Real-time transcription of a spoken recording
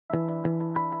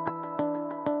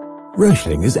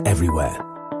Roechling is everywhere,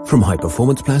 from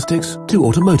high-performance plastics to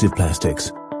automotive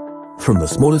plastics. From the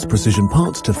smallest precision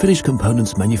parts to finished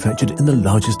components manufactured in the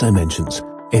largest dimensions,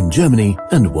 in Germany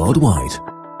and worldwide.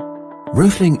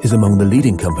 Roechling is among the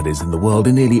leading companies in the world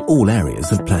in nearly all areas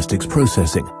of plastics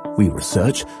processing. We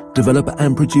research, develop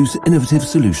and produce innovative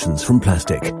solutions from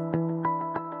plastic.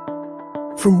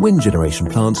 From wind generation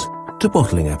plants to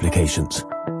bottling applications,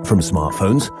 from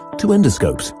smartphones to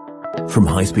endoscopes, from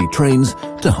high-speed trains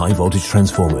to high-voltage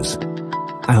transformers.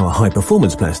 Our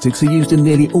high-performance plastics are used in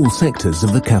nearly all sectors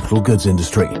of the capital goods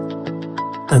industry.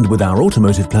 And with our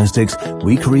automotive plastics,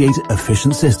 we create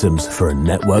efficient systems for a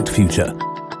networked future.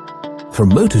 From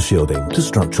motor shielding to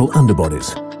structural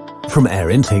underbodies, from air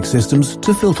intake systems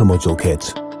to filter module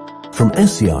kits, from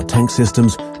SCR tank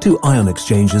systems to ion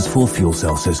exchangers for fuel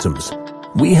cell systems.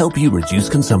 We help you reduce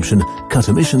consumption, cut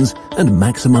emissions, and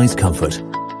maximize comfort.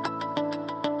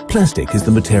 Plastic is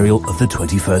the material of the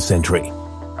 21st century.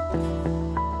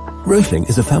 Roechling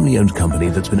is a family-owned company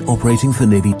that's been operating for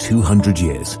nearly 200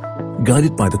 years.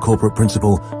 Guided by the corporate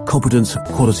principle, competence,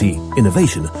 quality,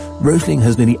 innovation, Roechling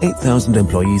has nearly 8,000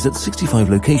 employees at 65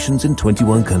 locations in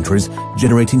 21 countries,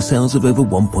 generating sales of over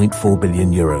 1.4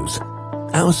 billion euros.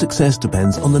 Our success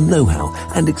depends on the know-how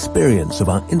and experience of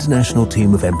our international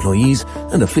team of employees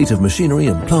and a fleet of machinery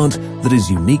and plant that is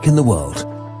unique in the world.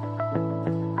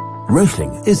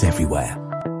 Roechling is everywhere.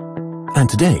 And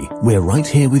today, we're right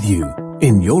here with you,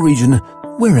 in your region,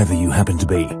 wherever you happen to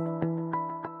be.